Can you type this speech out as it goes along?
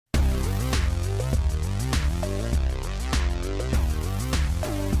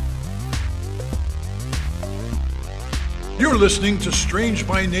You're listening to Strange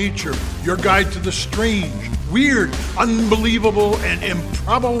by Nature, your guide to the strange, weird, unbelievable, and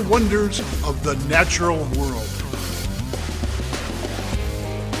improbable wonders of the natural world.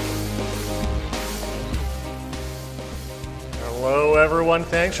 Hello, everyone.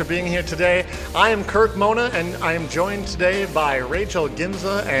 Thanks for being here today. I am Kirk Mona, and I am joined today by Rachel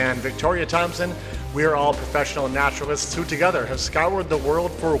Ginza and Victoria Thompson. We are all professional naturalists who together have scoured the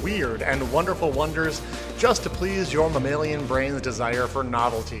world for weird and wonderful wonders just to please your mammalian brain's desire for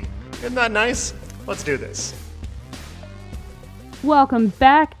novelty. Isn't that nice? Let's do this. Welcome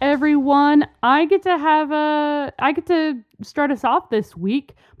back, everyone. I get to start us off this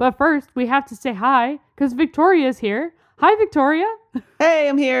week, but first we have to say hi because Victoria's here. Hi, Victoria. Hey,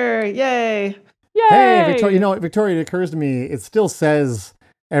 I'm here. Yay. Yay. Hey, Victoria. You know, Victoria, it occurs to me, it still says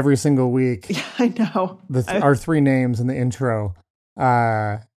every single week. Yeah, I know. Our three names in the intro.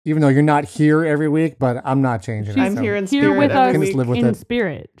 Even though you're not here every week, but I'm not changing it. I'm here in spirit here with every us week. live with in it.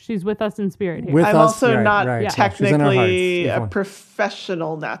 spirit. She's with us in spirit here. With I'm us, also not right. technically Yeah, she's in our a hearts.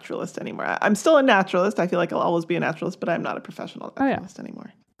 professional naturalist anymore. I'm still a naturalist. I feel like I'll always be a naturalist, but I'm not a professional naturalist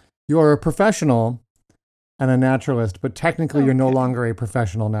anymore. You are a professional and a naturalist, but technically you're no Okay. longer a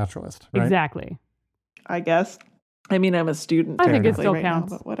professional naturalist, right? Exactly. I guess. I mean, I'm a student. I think it technically still right now,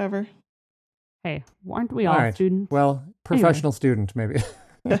 counts. but whatever. Hey, aren't we all right. students? Well, professional student, maybe.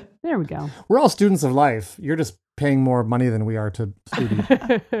 There we go. We're all students of life. You're just paying more money than we are to study.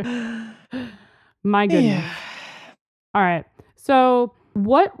 My goodness. Yeah. All right. So,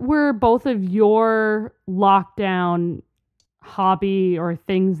 what were both of your lockdown hobby or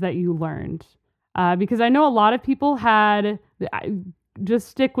things that you learned? Because I know a lot of people had, just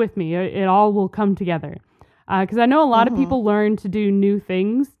stick with me, it all will come together. Because I know a lot of people learned to do new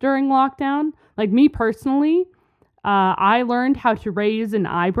things during lockdown. Like me personally, I learned how to raise an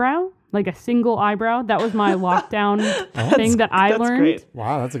eyebrow, like a single eyebrow. That was my lockdown thing that I That's learned. great.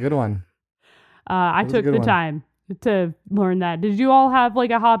 Wow, that's a good one. I was a took good the one. time to learn that. Did you all have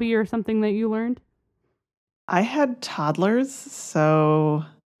like a hobby or something that you learned? I had toddlers, so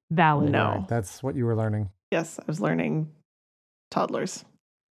Valid. No. Right, that's what you were learning. yes, I was learning toddlers.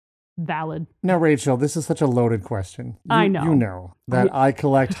 Valid. Now, Rachel, this is such a loaded question. I know. You know that I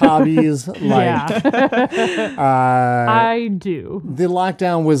collect hobbies like Yeah. I do. the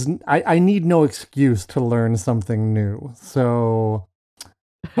lockdown was, I need no excuse to learn something new. So,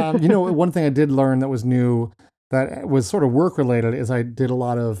 one thing I did learn that was new that was sort of work related is I did a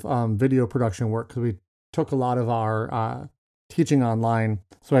lot of video production work because we took a lot of our teaching online.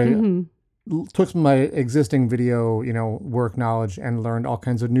 So I Mhm. took my existing video, work knowledge and learned all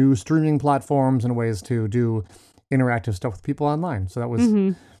kinds of new streaming platforms and ways to do interactive stuff with people online. So that was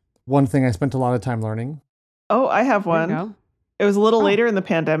Mhm. one thing I spent a lot of time learning. Oh, I have There you one. go. It was a little Oh. later in the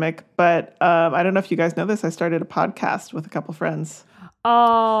pandemic, but I don't know if you guys know this. I started a podcast with a couple friends.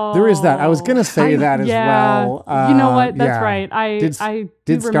 Oh, There is that. I was going to say that as yeah. well. You know what? That's yeah. right. I Did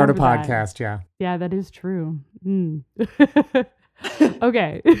do start a remember that. podcast, yeah. Yeah, that is true. Mm.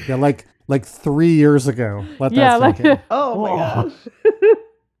 Okay. Yeah, like 3 years ago. Let Yeah, that sink in. Oh my gosh.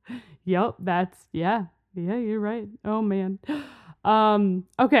 Yep, yeah, you're right. Oh man.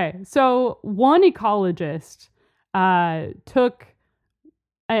 Okay, so one ecologist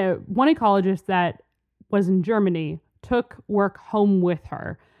that was in Germany took work home with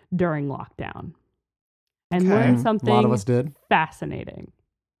her during lockdown and Okay. learned A something lot of us did. fascinating.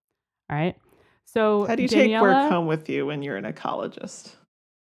 All right. So How do you take work Daniela- home with you when you're an ecologist?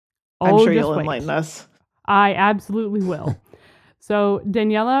 I'm Oh, sure just you'll wait. enlighten us. I absolutely will. So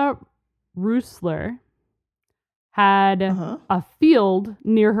Daniela Rusler had Uh-huh. a field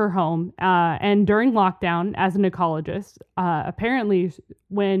near her home, and during lockdown, as an ecologist, apparently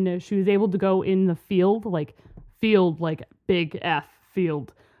when she was able to go in the field like big F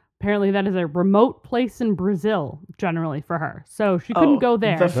field, apparently that is a remote place in Brazil generally for her, so she couldn't go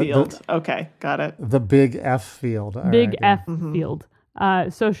there. The field. Okay, got it. The big F field. All Big right, yeah. F field.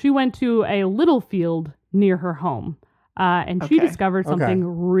 So she went to a little field near her home, and she Okay. discovered something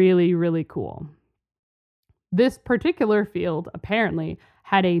really, really cool. This particular field apparently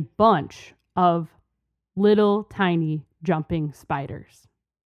had a bunch of little tiny jumping spiders.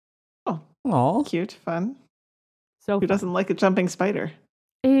 Aw. Cute, fun. So Who doesn't like a jumping spider?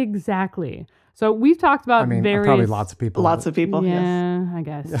 exactly. So we've talked about I mean, various probably lots of people. Lots of people. Yes. Yeah, I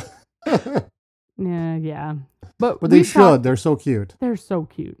guess. Yeah. But But they we've should. talked- They're so cute. They're so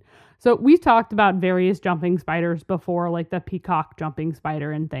cute. So we've talked about various jumping spiders before, like the peacock jumping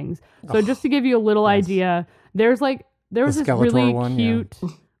spider and things. So just to give you a little yes. idea, there was this Skeletor really one, yeah. cute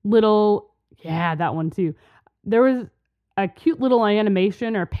little, that one too. There was a cute little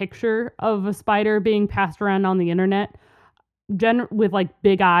animation or picture of a spider being passed around on the internet. with like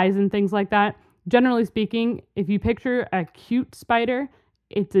big eyes and things like that. Generally speaking, if you picture a cute spider,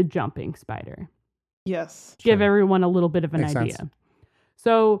 it's a jumping spider. Yes. Give everyone a little bit of an Makes idea. sense.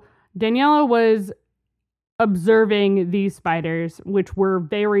 So Daniela was observing these spiders, which were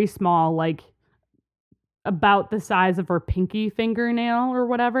very small, like about the size of her pinky fingernail or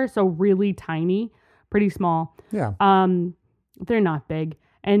whatever. So really tiny, pretty small. Yeah. They're not big.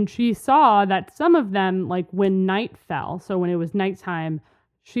 And she saw that some of them, like when night fell, so when it was nighttime,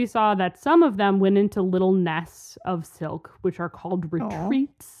 she saw that some of them went into little nests of silk, which are called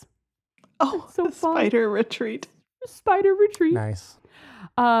retreats. Oh, so the fun. spider retreat. Spider retreat. Nice.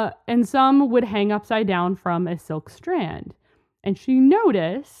 And some would hang upside down from a silk strand. And she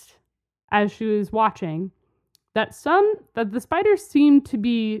noticed, as she was watching, that the spiders seemed to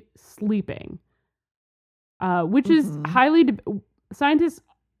be sleeping, which is highly... Scientists,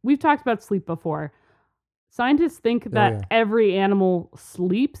 we've talked about sleep before. Scientists think that every animal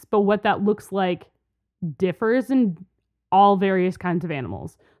sleeps, but what that looks like differs in all various kinds of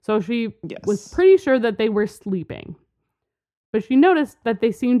animals. So she was pretty sure that they were sleeping. But she noticed that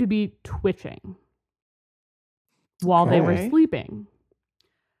they seemed to be twitching while they were sleeping.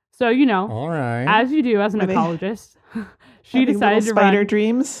 So, All right. as you do as an ecologist, she decided to spider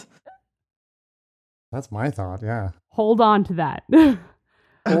dreams. That's my thought, yeah. hold on to that.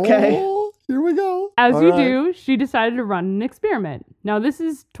 Okay. Oh, here we go. As All you right. do, she decided to run an experiment. Now, this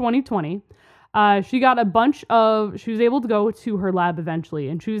is 2020. She was able to go to her lab eventually,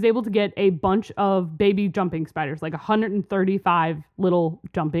 and she was able to get a bunch of baby jumping spiders, like 135 little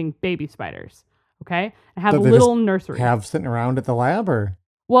jumping baby spiders. Okay? And have So a they little just nursery. Have sitting around at the lab, or?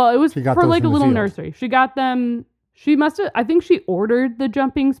 Well, it was She got for those like a from the little field. nursery. She got them. I think she ordered the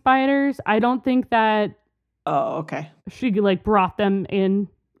jumping spiders. I don't think that Oh, okay. she like brought them in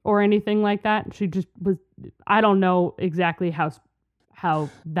or anything like that. She just was, I don't know exactly how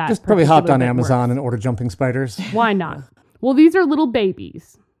that Just probably hopped particular on bit Amazon works. and ordered jumping spiders. Why not? Well, these are little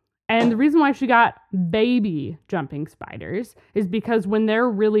babies. And the reason why she got baby jumping spiders is because when they're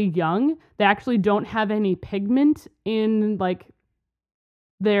really young, they actually don't have any pigment in like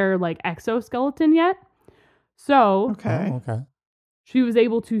their like exoskeleton yet. So Okay. Oh, okay. she was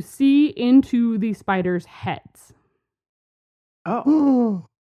able to see into the spiders' heads. Oh.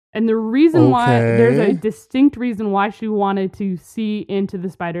 And the reason why, there's a Okay. distinct reason why she wanted to see into the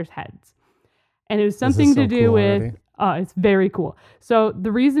spiders' heads. And it was This is something to so do cool with, already. it's very cool. So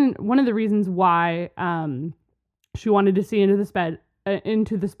one of the reasons why she wanted to see into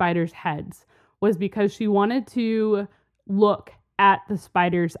the spiders' heads was because she wanted to look at the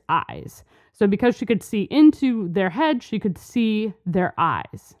spiders' eyes. So because she could see into their head, she could see their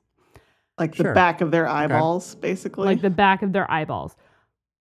eyes. Like the Sure. back of their eyeballs, basically. Like the back of their eyeballs.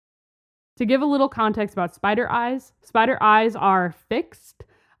 To give a little context about spider eyes are fixed.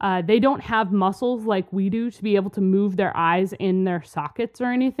 They don't have muscles like we do to be able to move their eyes in their sockets or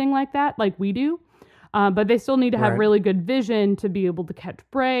anything like that, like we do. But they still need to have Right. really good vision to be able to catch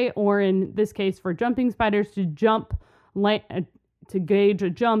prey, or in this case for jumping spiders, to to gauge a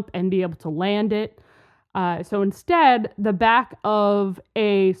jump and be able to land it. So instead, the back of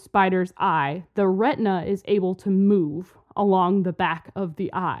a spider's eye, the retina is able to move along the back of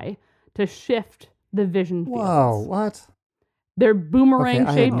the eye to shift the vision fields. Whoa, what? They're boomerang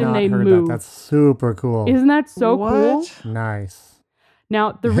I shaped had and not they heard move. that. That's super cool. Isn't that so cool? What? Nice.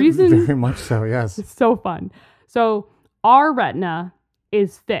 Now, the reason Very much so, yes. it's so fun. So our retina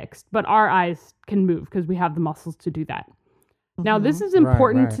is fixed, but our eyes can move because we have the muscles to do that. Now, this is Right,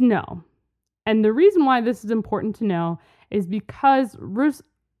 important right. to know. And the reason why this is important to know is because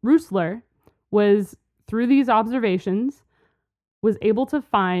Roessler was, through these observations, was able to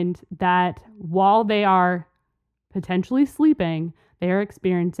find that while they are potentially sleeping, they are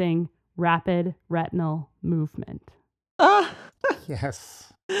experiencing rapid retinal movement. Ah,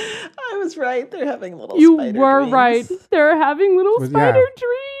 Yes. I was right. They're having little You spider were dreams. right. They're having little Well, spider yeah.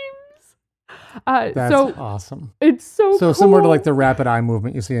 dreams. That's So awesome. it's so So cool. similar to like the rapid eye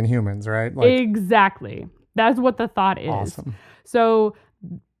movement you see in humans, right? Like Exactly. That's what the thought is. awesome. So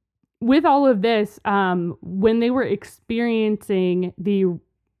with all of this, when they were experiencing the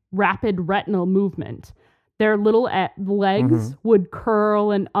rapid retinal movement, their little legs would curl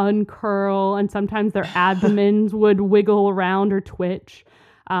and uncurl, and sometimes their abdomens would wiggle around or twitch.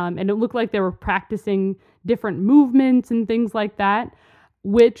 And it looked like they were practicing different movements and things like that,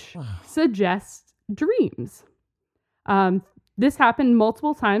 which suggests dreams. This happened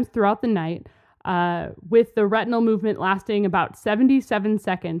multiple times throughout the night, with the retinal movement lasting about 77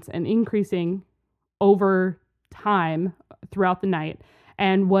 seconds and increasing over time throughout the night,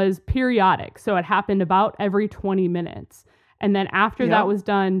 and was periodic. So it happened about every 20 minutes. And then after Yep. that was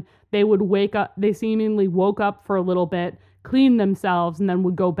done, they would wake up. They seemingly woke up for a little bit, cleaned themselves, and then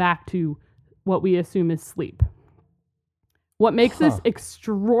would go back to what we assume is sleep. What makes this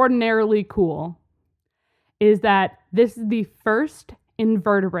extraordinarily cool is that this is the first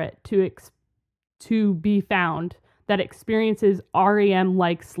invertebrate to be found that experiences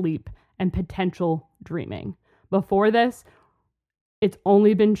REM-like sleep and potential dreaming. Before this, it's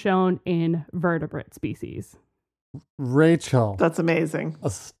only been shown in vertebrate species. Rachel, That's amazing.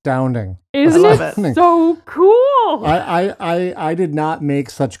 astounding. Isn't love it it. so cool? I did not make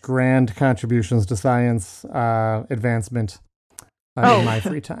such grand contributions to science advancement in my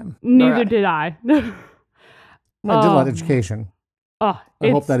free time. Neither Alright. did I. I did a lot of education. I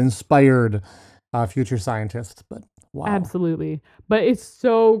hope that inspired future scientists, but wow. Absolutely. But it's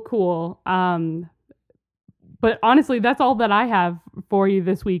so cool. But honestly, that's all that I have for you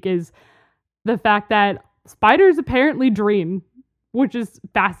this week is the fact that spiders apparently dream, which is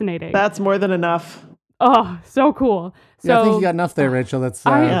fascinating. That's more than enough. Oh, so cool. So Yeah, I think you got enough there, Rachel. That's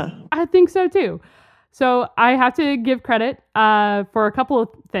Yeah. I think so too. So I have to give credit for a couple of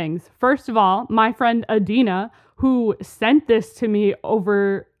things. First of all, my friend Adina, who sent this to me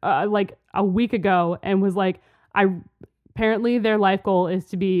over like a week ago and was like, apparently their life goal is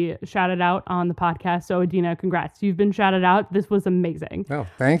to be shouted out on the podcast. So Adina, congrats. You've been shouted out. This was amazing. Oh,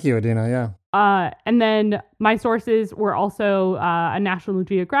 thank you, Adina. Yeah. And then my sources were also a National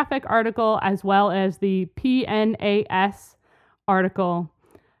Geographic article as well as the PNAS article.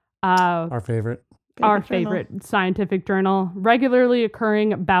 Our favorite. Our journal. favorite scientific journal. Regularly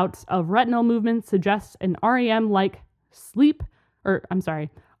occurring bouts of retinal movement suggest an REM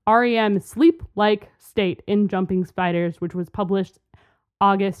sleep-like state in jumping spiders, which was published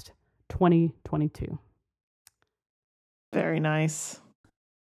August 2022. Very nice.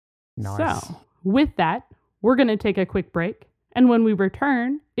 Nice. So, with that, we're going to take a quick break. And when we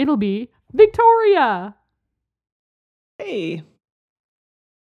return, it'll be Victoria. Hey.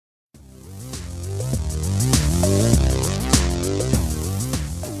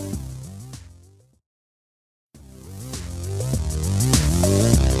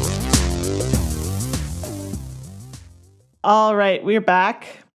 All right, we're back.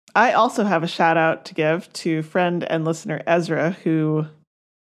 I also have a shout out to give to friend and listener Ezra, who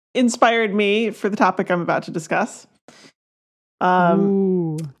inspired me for the topic I'm about to discuss.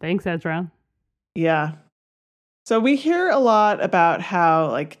 Ooh, thanks, Ezra. Yeah. So we hear a lot about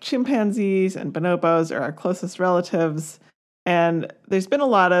how like chimpanzees and bonobos are our closest relatives. And there's been a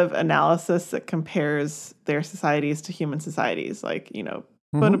lot of analysis that compares their societies to human societies. Like, you know,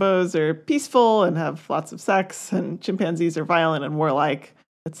 bonobos are peaceful and have lots of sex, and chimpanzees are violent and warlike,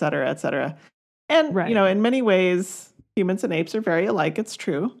 et cetera, et cetera. And, Right. you know, in many ways, humans and apes are very alike. It's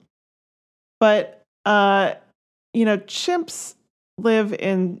true. But, you know, chimps live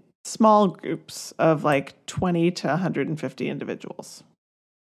in small groups of like 20 to 150 individuals,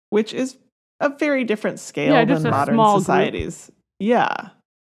 which is a very different scale Yeah, just than a modern small group. societies. Yeah.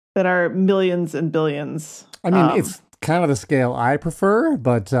 That are millions and billions. I mean, it's kind of the scale I prefer,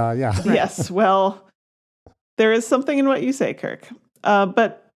 but yeah. Yes, well, there is something in what you say, Kirk.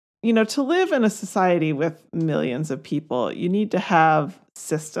 But, you know, to live in a society with millions of people, you need to have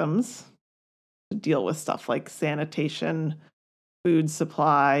systems to deal with stuff like sanitation, food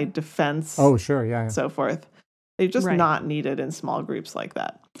supply, defense, Oh, sure. Yeah. and so forth. They're just Right. not needed in small groups like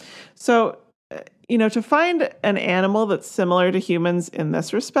that. So, you know, to find an animal that's similar to humans in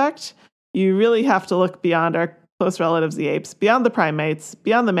this respect, you really have to look beyond our close relatives, the apes, beyond the primates,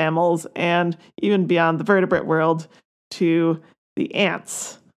 beyond the mammals, and even beyond the vertebrate world to the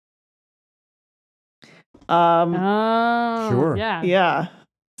ants. Sure. Yeah. Yeah.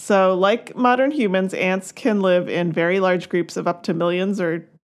 So, like modern humans, ants can live in very large groups of up to millions or,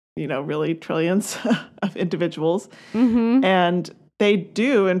 you know, really trillions of individuals. Mm-hmm. And they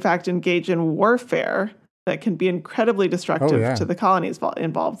do, in fact, engage in warfare that can be incredibly destructive yeah. to the colonies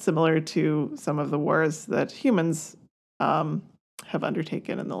involved, similar to some of the wars that humans have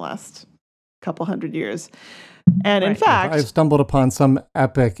undertaken in the last couple hundred years. And in Right. fact, I've stumbled upon some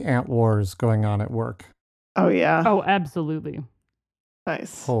epic ant wars going on at work. oh, yeah, Oh, absolutely.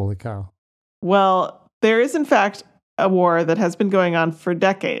 nice. Holy cow. Well, there is, in fact, a war that has been going on for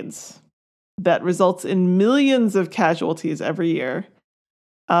decades that results in millions of casualties every year.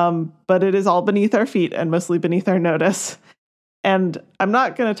 But it is all beneath our feet and mostly beneath our notice. And I'm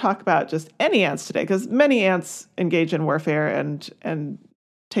not going to talk about just any ants today, because many ants engage in warfare and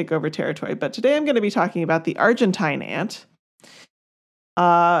take over territory. But today I'm going to be talking about the Argentine ant,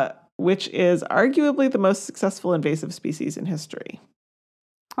 which is arguably the most successful invasive species in history.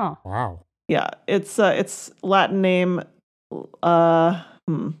 Huh. Wow. Yeah, its Latin name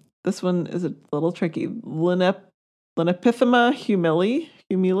This one is a little tricky. Lenipithema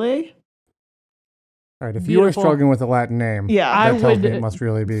humile. All right, if you are Beautiful. struggling with a Latin name, Yeah. I that tells me would it must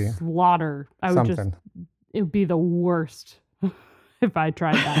really be slaughter. I would something. it would be the worst if I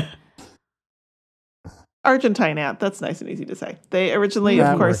tried that. Argentine ant. That's nice and easy to say. They originally,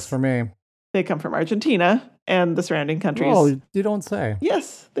 that of works course, for me. they come from Argentina and the surrounding countries. Oh, you don't say.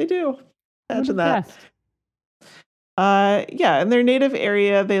 Yes, they do. Imagine Would've that. guessed. Yeah, in their native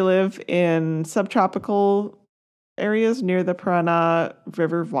area, they live in subtropical areas near the Paraná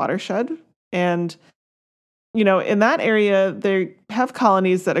River watershed. And, in that area, they have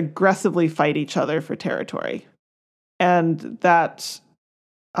colonies that aggressively fight each other for territory. And that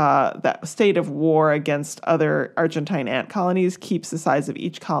state of war against other Argentine ant colonies keeps the size of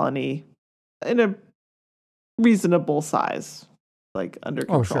each colony in a reasonable size, like under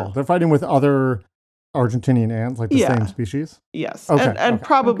control. Oh, sure. They're fighting with other Argentinian ants, like the Yeah. same species. Yes. Okay, And okay.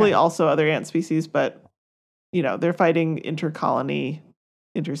 probably Okay. also other ant species, but, they're fighting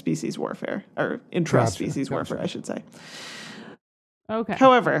interspecies warfare, or intraspecies Gotcha. warfare, I should say. Okay.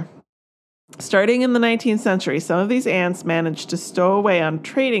 However, starting in the 19th century, some of these ants managed to stow away on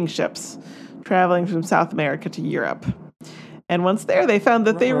trading ships traveling from South America to Europe. And once there, they found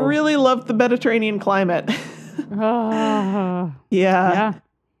that they Uh-oh. really loved the Mediterranean climate. Ah, Yeah. yeah.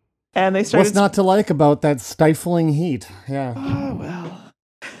 And they started... What's not to like about that stifling heat? Yeah. Oh, well.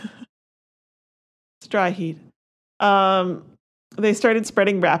 It's dry heat. They started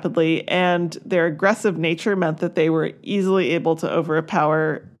spreading rapidly, and their aggressive nature meant that they were easily able to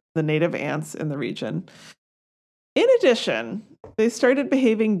overpower the native ants in the region. In addition, they started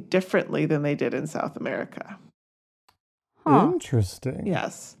behaving differently than they did in South America. Huh. Interesting.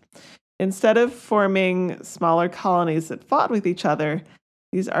 Yes. Instead of forming smaller colonies that fought with each other,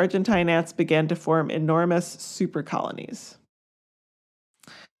 these Argentine ants began to form enormous super colonies.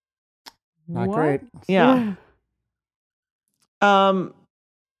 Not What? great. Yeah.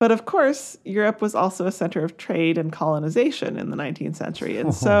 But of course, Europe was also a center of trade and colonization in the 19th century.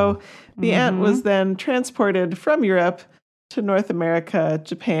 And so the ant was then transported from Europe to North America,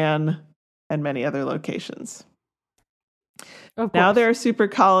 Japan, and many other locations. Of Now course. there are super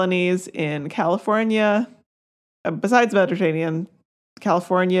colonies in California, besides Mediterranean,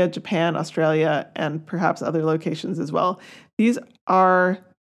 California, Japan, Australia, and perhaps other locations as well. These are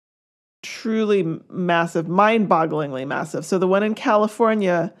truly massive, mind-bogglingly massive. So the one in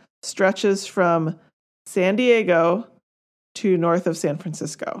California stretches from San Diego to north of San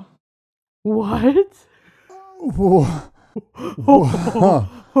Francisco. What? Whoa.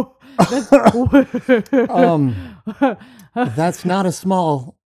 That's not a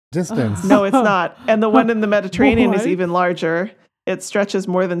small distance. No, it's not. And the one in the Mediterranean is What? even larger. It stretches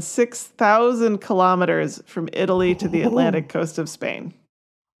more than 6,000 kilometers from Italy to the Atlantic coast of Spain.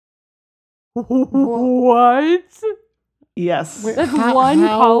 What? Yes. Wait, That's one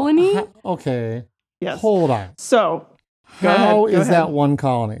colony? Okay. Yes. Hold on. So, Go ahead, How go is ahead. that one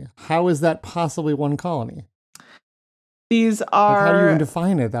colony? How is that possibly one colony? these Like, how do you are even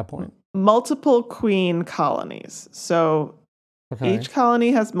define it at that point? multiple queen colonies. So Okay. each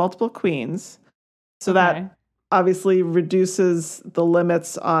colony has multiple queens. So that Okay. obviously reduces the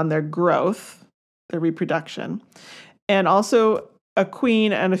limits on their growth, their reproduction. And also, a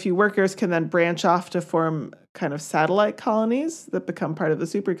queen and a few workers can then branch off to form kind of satellite colonies that become part of the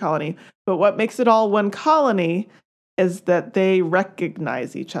super colony. But what makes it all one colony is that they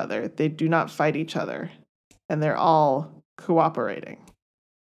recognize each other. They do not fight each other. And they're all cooperating.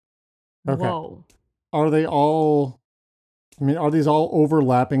 Okay. Whoa. Are they all? I mean, are these all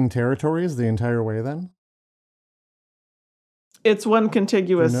overlapping territories the entire way? Then, It's one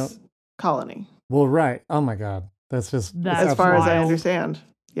contiguous No. colony, well, right. Oh my God, that's just That's as far as I wild. understand.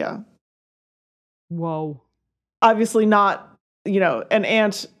 Yeah. Whoa. Obviously not, an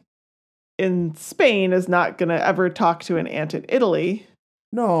ant in Spain is not going to ever talk to an ant in Italy.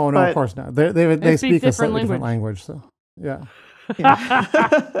 No, But- of course not. They speak speak a different slightly different language. So yeah, Yeah.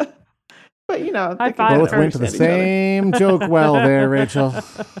 But, they High can five. both went to the understand each same joke well there, Rachel.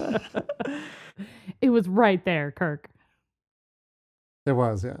 other. It was right there, Kirk. It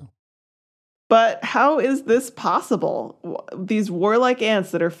was, yeah. But how is this possible? These warlike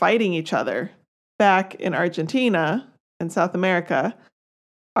ants that are fighting each other back in Argentina and South America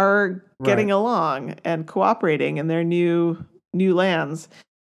are getting Right. along and cooperating in their new lands.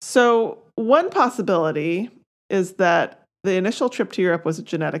 So one possibility is that the initial trip to Europe was a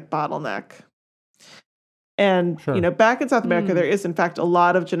genetic bottleneck. And, Sure. back in South America, Hmm. there is, in fact, a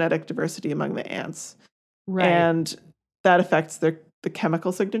lot of genetic diversity among the ants. Right. And that affects the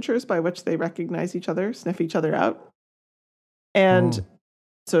chemical signatures by which they recognize each other, sniff each other out. And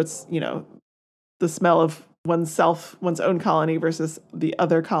so it's, the smell of oneself, one's own colony versus the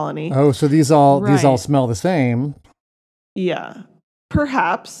other colony. Oh, so these all Right. smell the same. Yeah,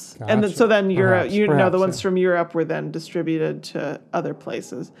 perhaps. And then, Gotcha. so then Europe, Perhaps, the perhaps, ones yeah. from Europe were then distributed to other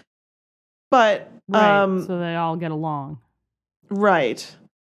places. But, Right. So they all get along. right.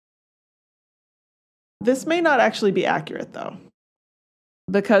 This may not actually be accurate, though,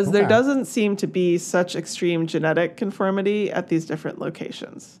 because there Okay. doesn't seem to be such extreme genetic conformity at these different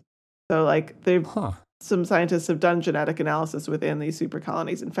locations. So, like, Huh. some scientists have done genetic analysis within these super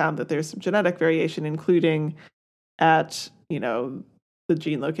colonies and found that there's some genetic variation, including at, the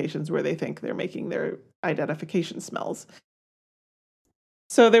gene locations where they think they're making their identification smells.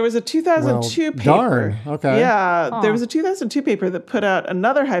 So there was a 2002 paper. Darn. Okay. Yeah, Huh. there was a 2002 paper that put out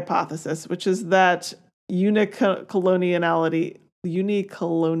another hypothesis, which is that unicoloniality,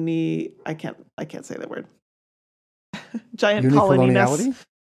 I can't say that word. Giant colony-ness. Unicoloniality?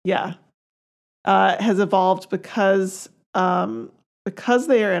 Yeah. Has evolved because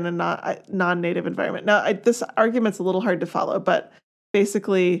they are in a non-native environment. Now, this argument's a little hard to follow, but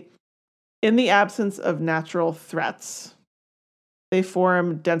basically, in the absence of natural threats, they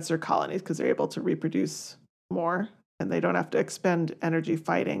form denser colonies because they're able to reproduce more, and they don't have to expend energy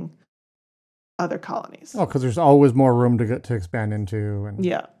fighting other colonies. Oh, because there's always more room to expand into. And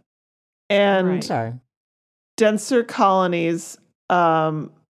Yeah. And Right. Okay. denser colonies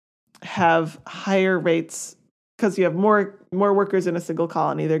have higher rates because you have more workers in a single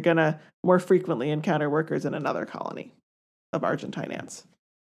colony. They're going to more frequently encounter workers in another colony of Argentine ants.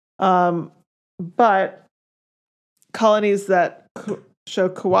 But colonies that show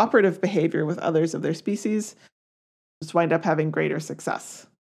cooperative behavior with others of their species just wind up having greater success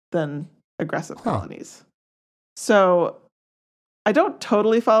than aggressive Huh. colonies. So I don't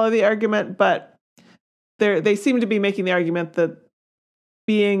totally follow the argument, but they seem to be making the argument that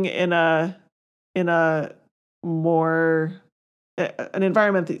being in an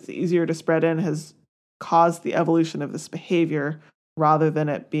environment that's easier to spread in has caused the evolution of this behavior rather than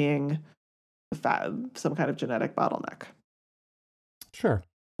it being some kind of genetic bottleneck. Sure.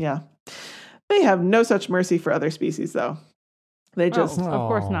 Yeah. They have no such mercy for other species, though. They just Of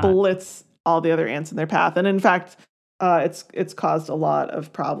course not. blitz all the other ants in their path. And in fact, it's caused a lot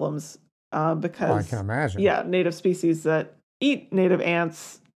of problems because Oh, I can imagine. yeah, native species that eat native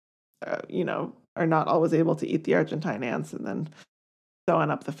ants, are not always able to eat the Argentine ants, and then so on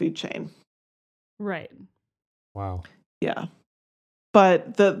up the food chain. Right. Wow. Yeah,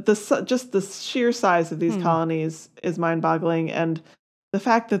 but just the sheer size of these colonies is mind-boggling, and the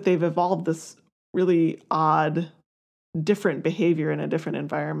fact that they've evolved this really odd, different behavior in a different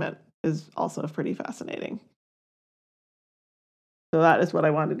environment is also pretty fascinating. So that is what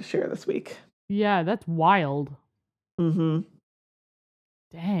I wanted to share this week. Yeah, that's wild. Mm-hmm.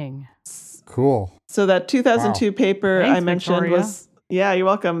 Dang. Cool. So that 2002 paper Thanks, I mentioned Victoria. was, yeah, you're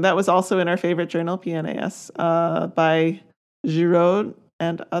welcome. That was also in our favorite journal, PNAS, by Giraud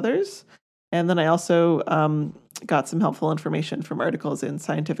and others. And then I also got some helpful information from articles in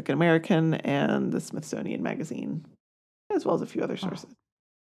Scientific American and the Smithsonian Magazine, as well as a few other sources.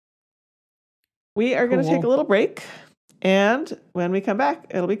 We are going to take a Cool. little break. And when we come back,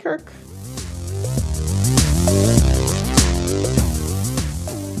 it'll be Kirk.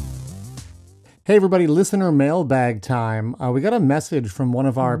 Hey, everybody, listener mailbag time. We got a message from one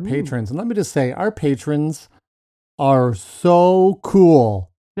of our patrons. And let me just say, our patrons are so cool.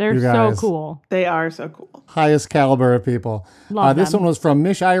 They're You so guys. cool. They are so cool. Highest caliber of people. Love This them. one was from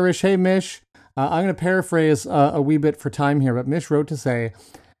Mish Irish. Hey, Mish. I'm going to paraphrase a wee bit for time here, but Mish wrote to say,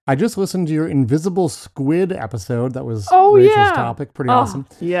 I just listened to your Invisible Squid episode. That was Oh, Rachel's yeah. topic. Pretty Oh, awesome.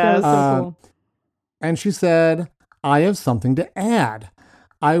 That Yes. was so cool. And she said, I have something to add.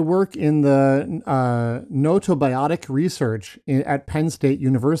 I work in the notobiotic research at Penn State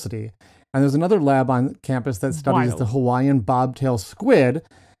University. And there's another lab on campus that studies Wild. the Hawaiian bobtail squid.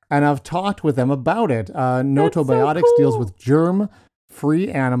 And I've talked with them about it. Notobiotics deals cool. with germ-free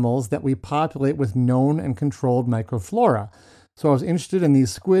animals that we populate with known and controlled microflora. So I was interested in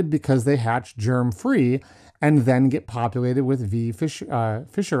these squid because they hatch germ-free and then get populated with V.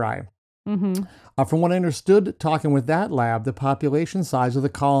 fisheri. Mm-hmm. From what I understood, talking with that lab, the population size of the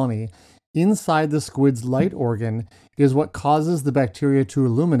colony inside the squid's light organ is what causes the bacteria to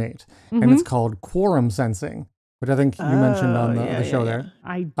illuminate. And it's called quorum sensing, which I think you mentioned on the show there.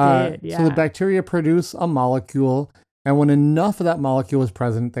 I did, yeah. So the bacteria produce a molecule, and when enough of that molecule is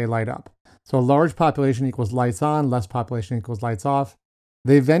present, they light up. So a large population equals lights on, less population equals lights off.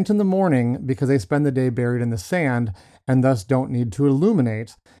 They vent in the morning because they spend the day buried in the sand and thus don't need to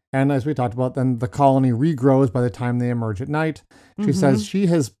illuminate. And as we talked about, then the colony regrows by the time they emerge at night. She says she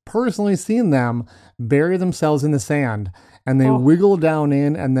has personally seen them bury themselves in the sand, and they wiggle down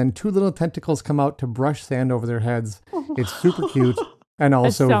in, and then 2 little tentacles come out to brush sand over their heads. It's super cute and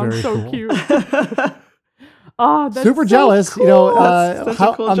also very so cool. cute. Oh, that's Super so jealous. Cool. You know, That's such a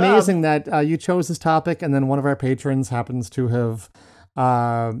how cool job. amazing that you chose this topic, and then one of our patrons happens to have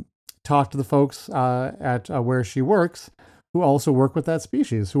talked to the folks at where she works, who also work with that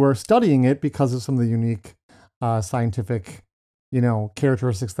species, who are studying it because of some of the unique scientific,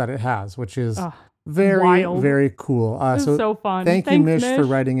 characteristics that it has, which is very, wild. very cool. This is so fun. Thank you, Thanks, Mish, for Mish.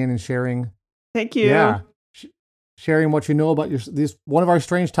 writing in and sharing. Thank you. Yeah. Sharing what you know about these one of our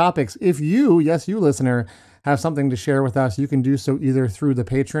strange topics. If you, yes, you listener, have something to share with us, you can do so either through the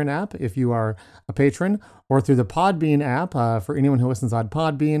Patreon app, if you are a patron, or through the Podbean app for anyone who listens on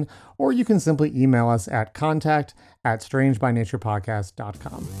Podbean, or you can simply email us at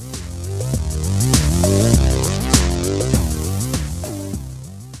contact@strangebynaturepodcast.com.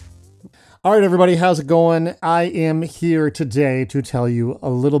 All right, everybody, how's it going? I am here today to tell you a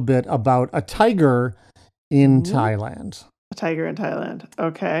little bit about a tiger in Thailand. A tiger in Thailand.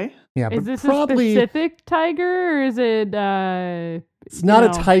 Okay. Yeah, Is but this probably a specific tiger, or is it? it's not a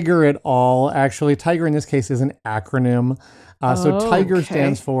tiger at all. Actually, tiger in this case is an acronym. So tiger okay.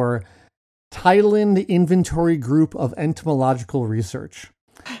 stands for Thailand Inventory Group of Entomological Research.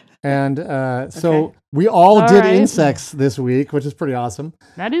 And so we all did right. insects this week, which is pretty awesome.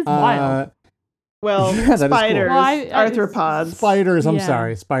 That is wild. Well, Yeah, that is cool. spiders, Well, arthropods. Spiders, I'm Yeah.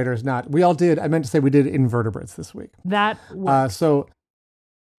 sorry, spiders not. We all did. I meant to say we did invertebrates this week. That works. So,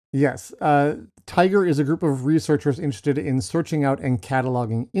 yes, Tiger is a group of researchers interested in searching out and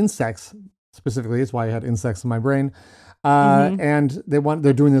cataloging insects. Specifically, it's why I had insects in my brain. And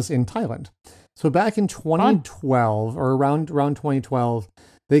they're doing this in Thailand. So back in 2012, or around 2012,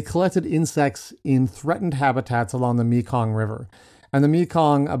 they collected insects in threatened habitats along the Mekong River. And the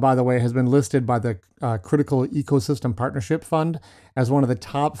Mekong, by the way, has been listed by the Critical Ecosystem Partnership Fund as one of the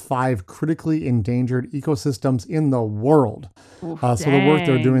top 5 critically endangered ecosystems in the world. So the work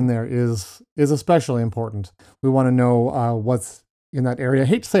they're Dang. doing there is especially important. We want to know what's in that area. I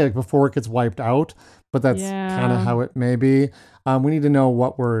hate to say it before it gets wiped out, but that's kind of Yeah. how it may be. We need to know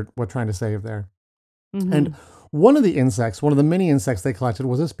what we're trying to save there. Mhm. And one of the many insects they collected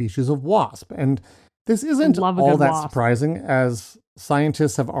was a species of wasp. And this isn't Love a all good that wasp. surprising, as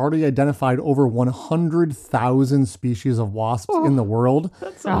scientists have already identified over 100,000 species of wasps in the world.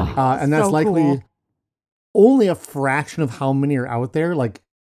 That's And that's so likely cool. only a fraction of how many are out there. Like,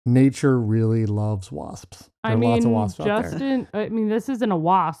 nature really loves wasps. There I are mean, lots of wasps out there. this isn't a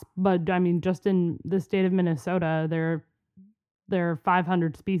wasp, but I mean, just in the state of Minnesota, there are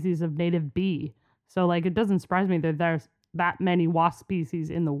 500 species of native bee. So, like, it doesn't surprise me that there's that many wasp species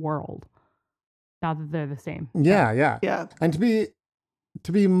in the world. Not that they're the same. Yeah. yeah. And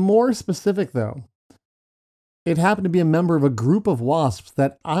to be more specific, though, it happened to be a member of a group of wasps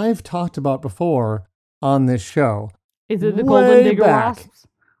that I've talked about before on this show. Is it the Way golden digger back. wasps?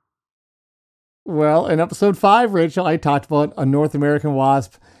 Well, in episode 5, Rachel, I talked about a North American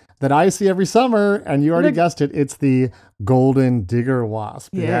wasp that I see every summer, and you already guessed it. It's the golden digger wasp.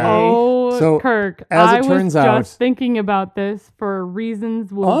 Yay. Yeah. Oh, So, Kirk, as it I turns was out- just thinking about this for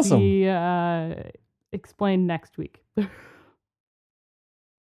reasons will Awesome. be explained next week.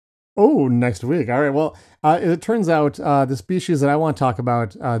 Oh, next week. All right. Well, it turns out the species that I want to talk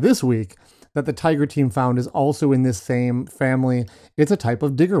about this week that the Tiger team found is also in this same family. It's a type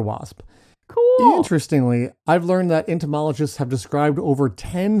of digger wasp. Cool. Interestingly, I've learned that entomologists have described over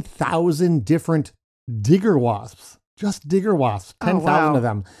 10,000 different digger wasps. Just digger wasps. 10,000 wow. of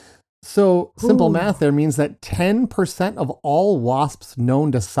them. So simple Ooh. math there means that 10% of all wasps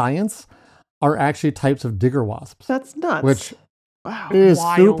known to science are actually types of digger wasps, That's nuts. which wow. is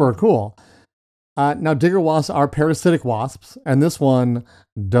Wild. super cool. Now, digger wasps are parasitic wasps, and this one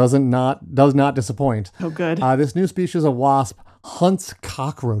does not disappoint. Oh, good. This new species of wasp hunts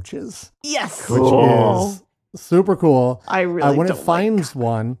cockroaches, yes. which Cool. is super cool. I really When it don't like finds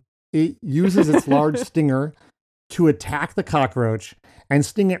one, it uses its large stinger to attack the cockroach and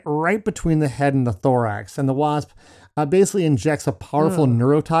sting it right between the head and the thorax. And the wasp basically injects a powerful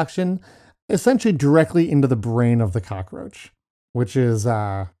neurotoxin, essentially directly into the brain of the cockroach, which is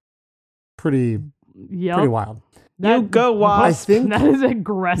pretty wild. You go, wasp. I think that is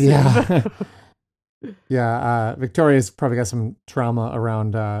aggressive. Yeah. Yeah, Victoria's probably got some trauma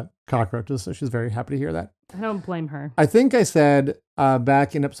around cockroaches, so she's very happy to hear that. I don't blame her. I think I said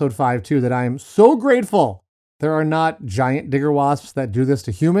back in episode 5 too that I am so grateful there are not giant digger wasps that do this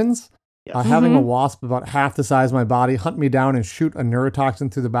to humans. Yes. Having a wasp about half the size of my body hunt me down and shoot a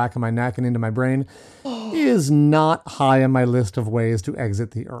neurotoxin through the back of my neck and into my brain is not high on my list of ways to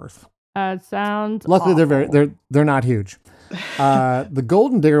exit the earth. That sounds Luckily, awful. they're not huge. The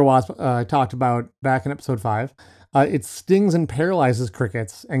golden digger wasp I talked about back in episode 5. It stings and paralyzes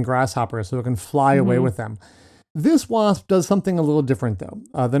crickets and grasshoppers so it can fly away with them. This wasp does something a little different, though.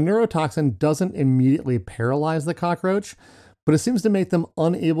 The neurotoxin doesn't immediately paralyze the cockroach, but it seems to make them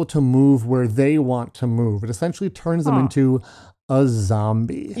unable to move where they want to move. It essentially turns them into a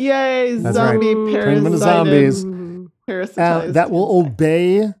zombie. Yay, That's zombie right. Turn them into parasited. zombies. Parasitized That will insect.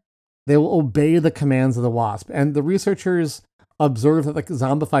 obey. They will obey the commands of the wasp. And the researchers observed that the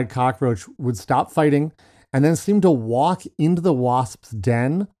zombified cockroach would stop fighting and then seem to walk into the wasp's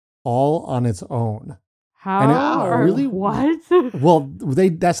den all on its own. How? And it Or really- what? Well,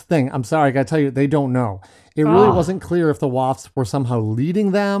 that's the thing. I'm sorry, I gotta tell you, they don't know. It really wasn't clear if the wasps were somehow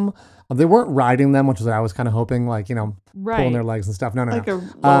leading them. They weren't riding them, which is what I was kind of hoping, like, pulling Right. their legs and stuff. No. Like a little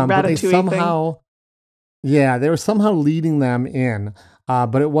But they Ratatouille thing. somehow, they were somehow leading them in,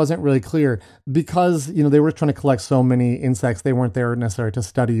 but it wasn't really clear because, they were trying to collect so many insects. They weren't there necessarily to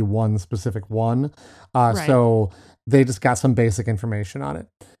study one specific one. Right. So they just got some basic information on it.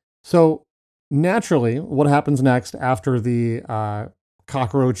 So naturally, what happens next after the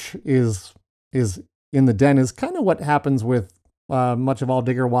cockroach is in the den is kind of what happens with much of all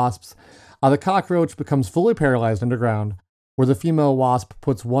digger wasps. The cockroach becomes fully paralyzed underground, where the female wasp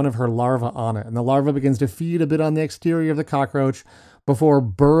puts one of her larvae on it, and the larva begins to feed a bit on the exterior of the cockroach before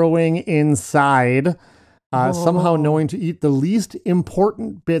burrowing inside, somehow knowing to eat the least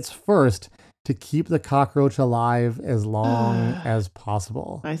important bits first to keep the cockroach alive as long as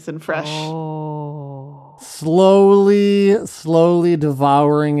possible. Nice and fresh. Oh. Slowly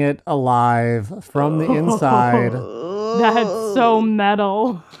devouring it alive from the inside. That's so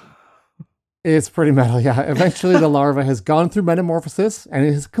metal. It's pretty metal, yeah. Eventually, the larva has gone through metamorphosis and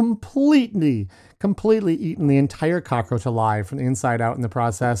it has completely eaten the entire cockroach alive from the inside out in the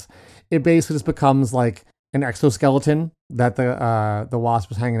process. It basically just becomes like an exoskeleton that the wasp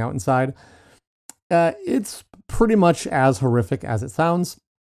was hanging out inside. It's pretty much as horrific as it sounds.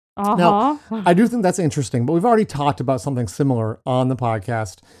 Now, I do think that's interesting, but we've already talked about something similar on the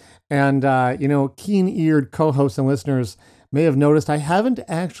podcast. And, keen-eared co-hosts and listeners may have noticed I haven't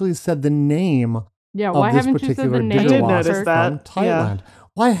actually said the name Yeah, of why this haven't you said the particular name? I digger did wasp notice that. from Thailand.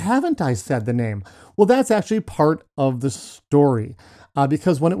 Why haven't I said the name? Well, that's actually part of the story.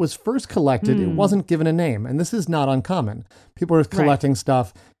 Because when it was first collected, it wasn't given a name. And this is not uncommon. People are collecting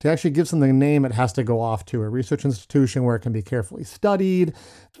stuff. To actually give something a name, it has to go off to a research institution where it can be carefully studied,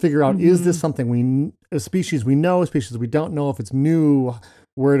 figure out, is this something a species we know, a species we don't know, if it's new,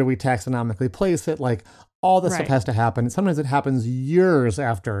 where do we taxonomically place it? Like, all this stuff has to happen. And sometimes it happens years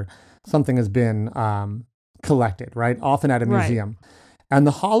after something has been collected, right? Often at a museum. And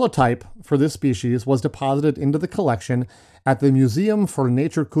the holotype for this species was deposited into the collection at the Museum for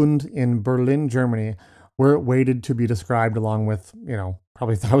Naturkunde in Berlin, Germany, where it waited to be described along with,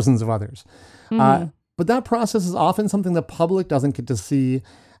 probably thousands of others. But that process is often something the public doesn't get to see.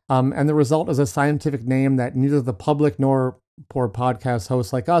 And the result is a scientific name that neither the public nor poor podcast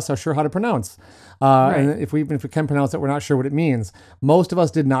hosts like us are sure how to pronounce. And if we can pronounce it, we're not sure what it means. Most of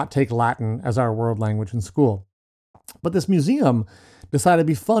us did not take Latin as our world language in school. But this museum decided it'd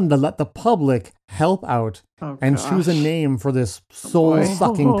be fun to let the public help out and choose a name for this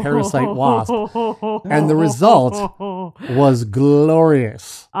soul-sucking parasite wasp. And the result was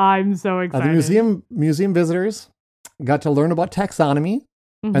glorious. I'm so excited. The museum visitors got to learn about taxonomy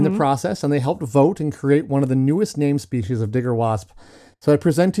and the process, and they helped vote and create one of the newest named species of digger wasp. So I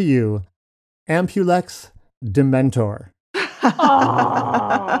present to you Ampulex dementor.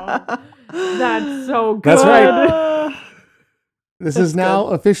 Oh, that's so good. That's right. This is now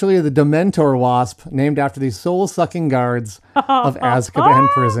officially the Dementor wasp, named after the soul-sucking guards of Azkaban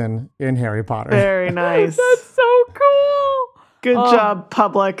prison in Harry Potter. Very nice. That's so cool. Good job,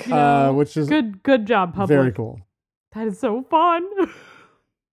 public. Which is Good job, public. very cool. That is so fun.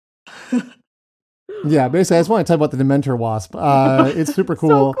 Yeah, basically, I just want to talk about the Dementor wasp. It's super cool.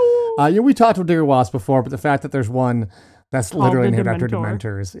 So cool. We talked about digger wasp before, but the fact that there's one that's Called literally the named after Dementor.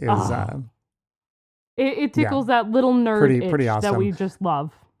 Dementors is It tickles that little nerd pretty itch awesome. that we just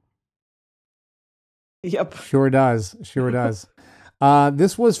love. Yep. Sure does.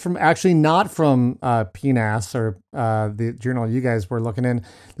 This was not from PNAS or the journal you guys were looking in.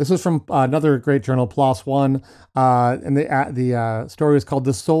 This was from another great journal, PLOS One, and the story is called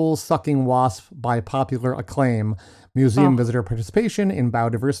 "The Soul-Sucking Wasp" by popular acclaim, museum visitor participation in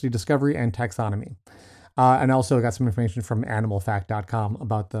biodiversity discovery and taxonomy. And also got some information from animalfact.com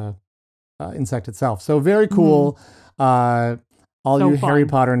about the insect itself. So very cool. All So you Harry fun.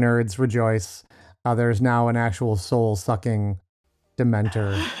 Potter nerds rejoice. There's now an actual soul-sucking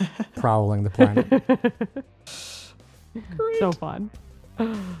Dementor prowling the planet. So fun.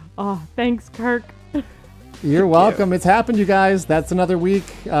 Oh, thanks, Kirk. You're welcome. It's happened, you guys. That's another week.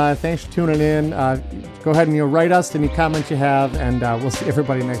 Thanks for tuning in. Go ahead and write us any comments you have, and we'll see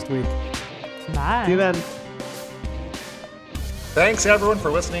everybody next week. Bye. See you then. Thanks everyone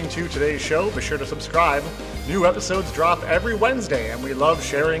for listening to today's show. Be sure to subscribe. New episodes drop every Wednesday, and we love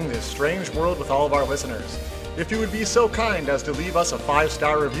sharing this strange world with all of our listeners. If you would be so kind as to leave us a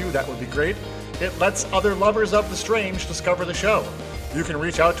 5-star review, that would be great. It lets other lovers of the strange discover the show. You can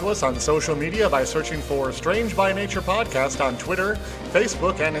reach out to us on social media by searching for Strange by Nature Podcast on Twitter,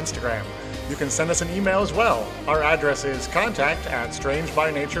 Facebook, and Instagram. You can send us an email as well. Our address is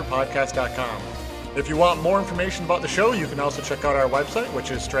contact@strangebynaturepodcast.com. If you want more information about the show, you can also check out our website,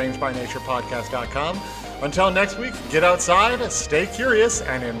 which is strangebynaturepodcast.com. Until next week, get outside, stay curious,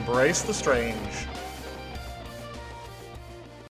 and embrace the strange.